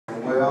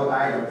know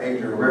I am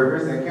Adrian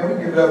Rivers, and can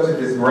we give it up to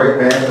this great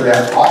band for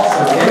that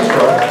awesome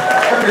intro?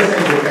 Every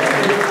single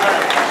thing.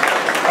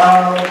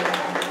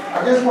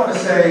 I just want to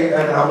say,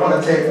 and I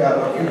want to take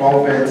a few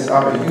moments.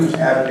 I'm a huge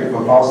advocate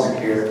for foster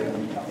care,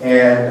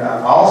 and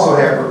I also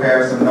have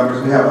prepared some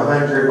numbers. We have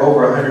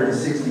over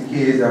 160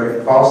 kids that are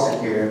in foster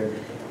care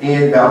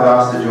in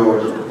Valdosta,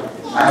 Georgia.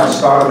 I have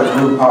started a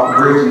group called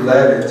Bridge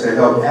 11 to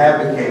help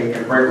advocate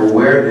and bring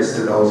awareness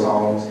to those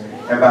homes.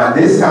 And by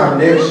this time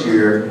next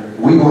year,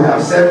 we will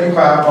have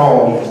 75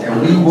 homes,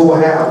 and we will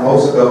have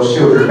most of those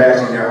children back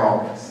in their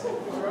homes.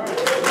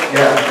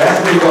 Yeah,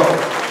 that's the goal.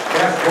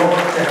 That's going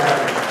to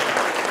happen.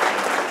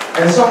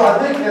 And so I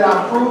think that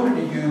I've proven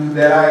to you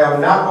that I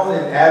am not only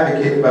an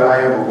advocate, but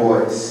I am a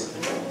voice.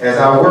 As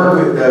I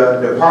worked with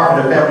the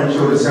Department of Family and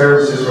Children's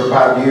Services for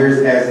 5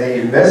 years as an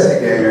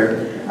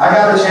investigator, I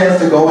got a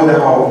chance to go into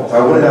homes. I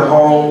went into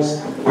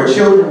homes where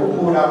children were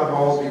pulled out of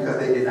homes because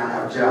they did not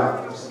have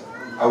jobs.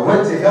 I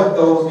went to help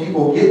those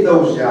people get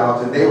those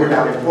jobs, and they were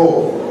not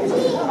employed.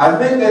 I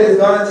think that it's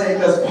going to take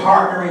us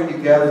partnering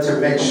together to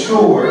make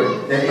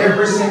sure that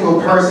every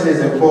single person is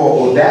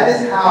employable. That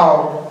is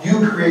how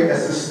you create a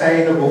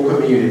sustainable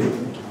community.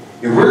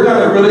 If we're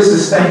going to really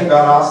sustain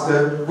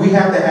Valdosta, we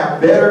have to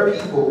have better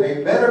people.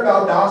 A better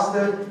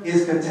Valdosta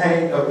is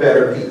contained of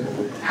better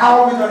people.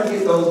 How are we going to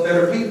get those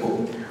better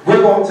people?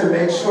 We're going to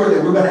make sure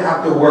that we're going to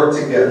have to work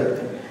together.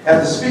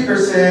 As the speaker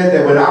said,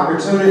 that when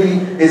opportunity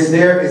is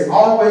there, it's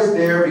always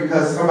there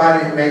because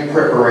somebody made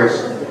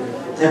preparation.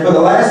 And for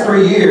the last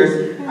 3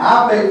 years,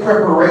 I've made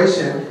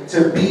preparation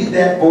to be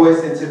that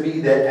voice and to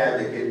be that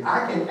advocate.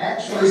 I can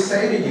actually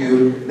say to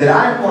you that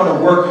I'm going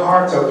to work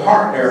hard to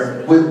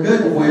partner with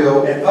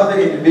Goodwill and other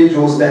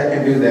individuals that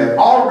can do that.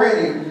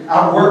 Already,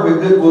 I've worked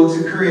with Goodwill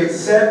to create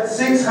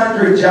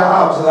 600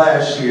 jobs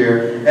last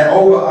year, and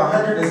over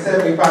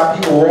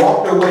 175 people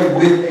walked away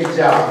with a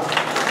job.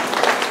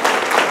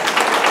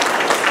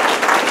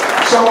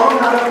 So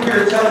I'm not up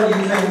here telling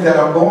you things that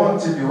I'm going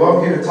to do.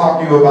 I'm here to talk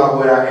to you about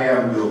what I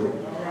am doing.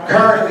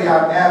 Currently,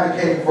 I'm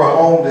advocating for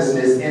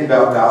homelessness in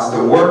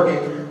Valdosta,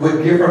 working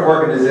with different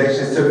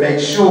organizations to make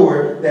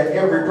sure that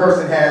every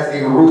person has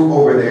a roof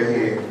over their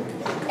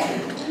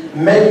head.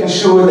 Making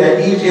sure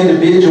that each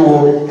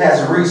individual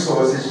has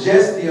resources.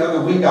 Just the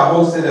other week, I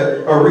hosted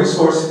a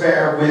resource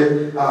fair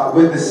with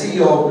the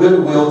CEO of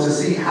Goodwill to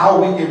see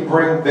how we can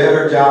bring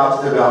better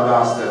jobs to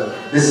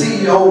Valdosta. The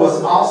CEO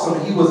was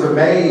awesome. He was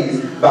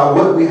amazed by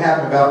what we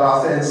have in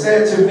Valdosta and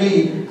said to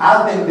me,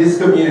 I think this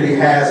community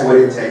has what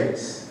it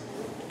takes.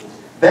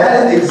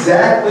 That is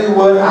exactly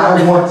what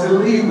I want to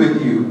leave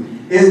with you,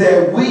 is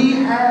that we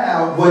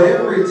have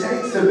whatever it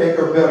takes to make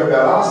a better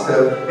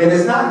Valdosta, and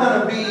it's not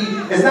going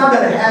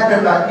to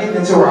happen by getting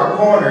into our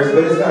corners,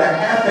 but it's going to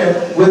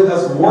happen with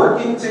us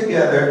working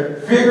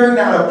together, figuring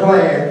out a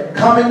plan,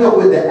 coming up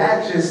with the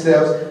action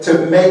steps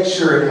to make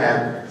sure it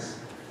happens.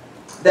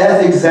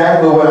 That's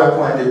exactly what I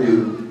plan to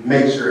do,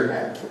 make sure it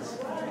happens.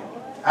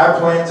 I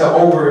plan to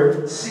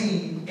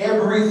oversee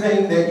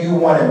everything that you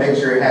want to make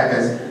sure it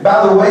happens.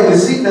 By the way, the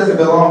seat doesn't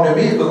belong to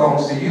me, it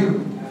belongs to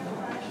you.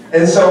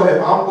 And so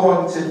if I'm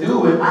going to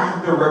do it, I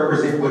have to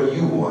represent what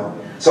you want.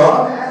 So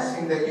I'm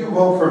asking that you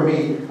vote for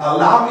me.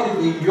 Allow me to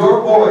be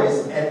your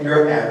voice and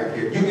your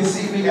advocate. You can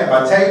see me at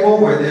my table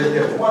where there's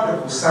that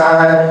wonderful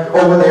sign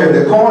over there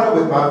in the corner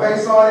with my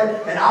face on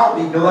it, and I'll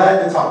be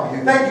glad to talk to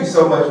you. Thank you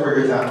so much for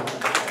your time.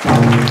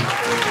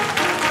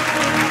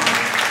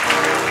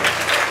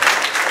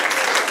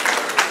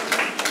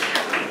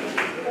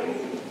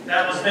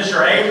 That was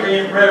Mr.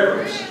 Adrian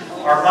Rivers.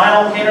 Our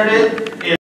final candidate